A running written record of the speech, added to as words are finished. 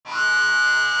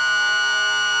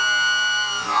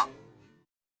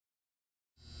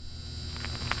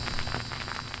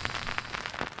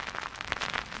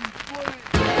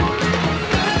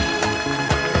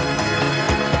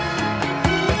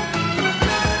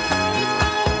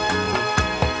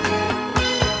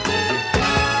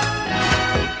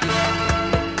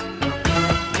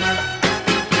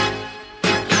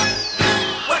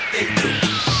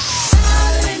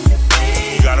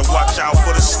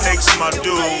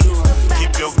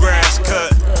Keep your grass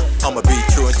cut. I'ma be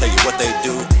true and tell you what they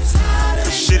do.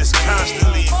 Cause shit is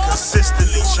constantly and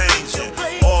consistently changing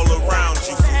all around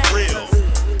you for real.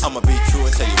 I'ma be true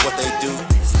and tell you what they do.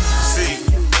 See,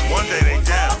 one day they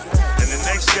down, and the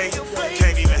next day you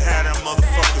can't even have them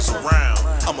motherfuckers around.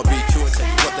 I'ma be true and tell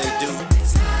you what they do.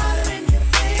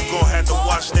 You gon' have to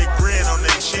watch that grin on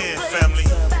their chin, family.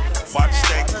 Watch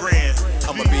that grin.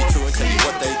 I'ma be true and tell you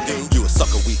what they do. You a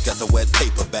sucker weak as a wet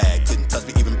paper bag. Couldn't touch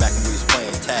me even back when we was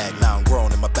playing tag. Now I'm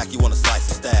grown in my back, you wanna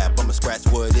slice and stab. I'ma scratch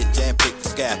wood, it jam, pick the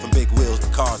scab. From big wheels, the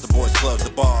cars, the boys, clubs,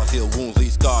 the bars. Heal wounds,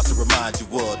 leave scars to remind you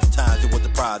of the times you was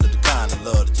the pride of the kind of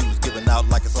love that you was giving out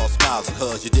like it's all smiles and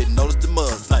hugs. You didn't notice the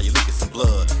mugs, now you're leaking some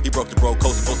blood. He broke the bro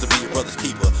code, supposed to be your brother's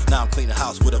keeper. Now I'm cleaning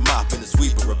house with a mop and a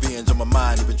sweeper. Revenge on my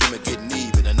mind, even dreaming getting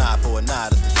even. An eye for an eye,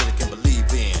 that's the shit I can believe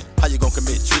in. How you gon'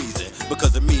 commit treason?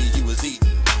 Because of me, you was eating.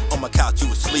 On my couch, you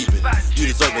was sleeping. You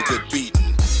deserve a good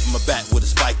beating. From a bat with a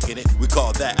spike in it. We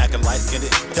call that acting light-skinned.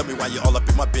 Tell me why you all up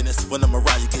in my business. When I'm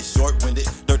around, you get short-winded.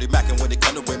 Dirty mackin' when it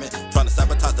come to women. Trying to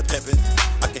sabotage the pimpin'.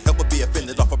 I can't help but be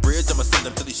offended. Off a bridge, I'ma send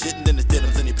him till he's shitting in his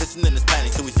denims. And he pissing in his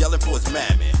panties till he's yelling for his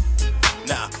mammy.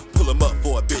 Now, pull him up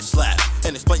for a bitch slap.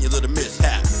 And explain your little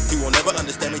mishap. He won't ever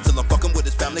understand me till I'm fucking with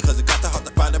his family. Cause it got too hard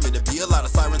to find him. It'll be a lot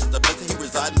of sirens at the place that he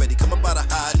reside. Bet he come up out of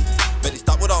hiding. Bet he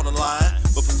stop with all the lying.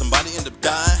 But for somebody end up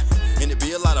dying. And it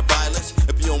be a lot of violence.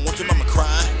 If you don't want your mama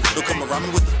crying, don't come around me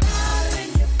with the.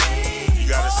 You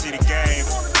gotta see the game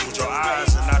with your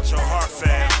eyes and not your heart,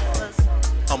 fam.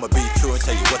 I'ma be true and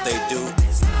tell you what they do.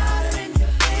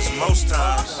 Cause most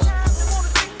times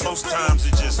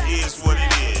it just is what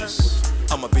it is.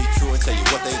 I'ma be true and tell you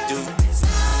what they do.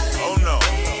 Oh no,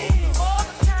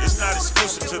 it's not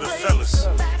exclusive to the fellas,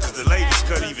 cause the ladies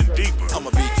cut even deeper. I'ma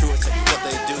be true and tell you what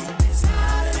they do.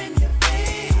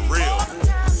 For real,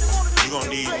 you gon'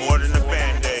 need more than a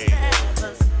band-aid.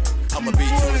 I'ma be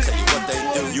true and tell you what they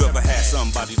do. You ever had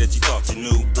somebody that you thought you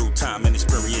knew? Through time and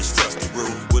experience, trust you grew.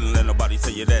 Wouldn't let nobody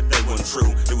tell you that they wasn't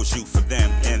true. It was you for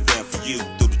them and them for you.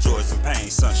 Through the joys and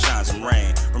pain, sunshines and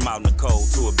rain. From out in the cold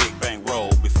to a big bang roll.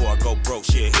 Before I go broke,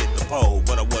 she'd hit the pole.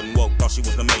 But I wasn't woke, thought she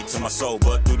was the mate to my soul.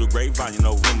 But through the grapevine, you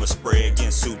know, rumors spread.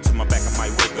 Getting sued to my back, I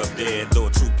might wake up dead. Though a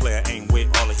true player ain't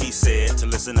with all that he said. To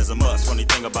listen is a must. Funny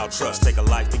thing about trust, take a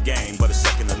life to gain, but a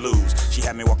second to lose. She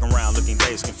had me walking around looking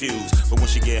dazed, confused. But when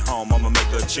she get home, I'ma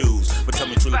make her choose. But tell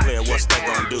me truly, player, what's that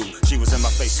gonna do? She was in my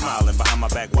face smiling, behind my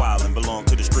back wildin'. Belonged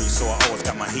to the streets, so I always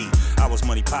got my heat. I was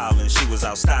money piling, she was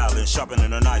out styling,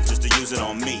 sharpening her knife just to use it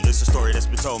on me. It's a story that's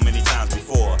been told many times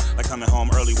before. Like coming home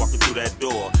early, walking through that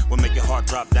door will make your heart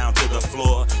drop down to the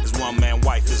floor. Is one man,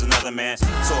 wife is another man.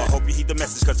 So I hope you heed the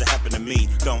message, cause it happened to me.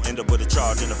 Don't end up with a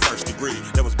charge in the first degree.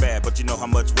 That was bad, but you know how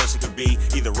much worse it could be.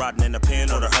 Either rotting in the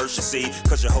pen or the hearse you see.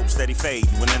 Cause your hope steady fade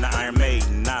when in the Iron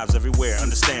Maiden. Knives everywhere,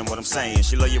 understand what I'm saying.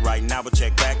 She love you right now, but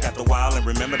check back after a while and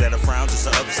remember that a frown's just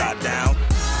an upside down.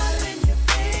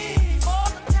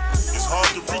 It's hard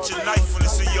to reach a knife when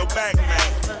it's in your back,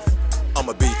 man.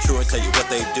 I'ma be true and tell you what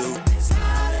they do.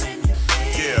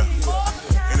 Yeah,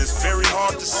 and it's very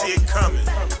hard to see it coming.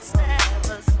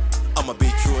 I'ma be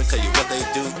true and tell you what they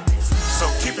do. So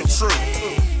keep it true,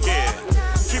 yeah.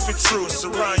 Keep it true and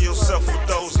surround yourself with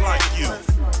those like you.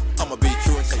 I'ma be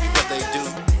true and tell you what they do.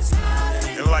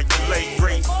 And like the late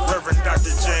great Reverend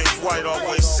Dr. James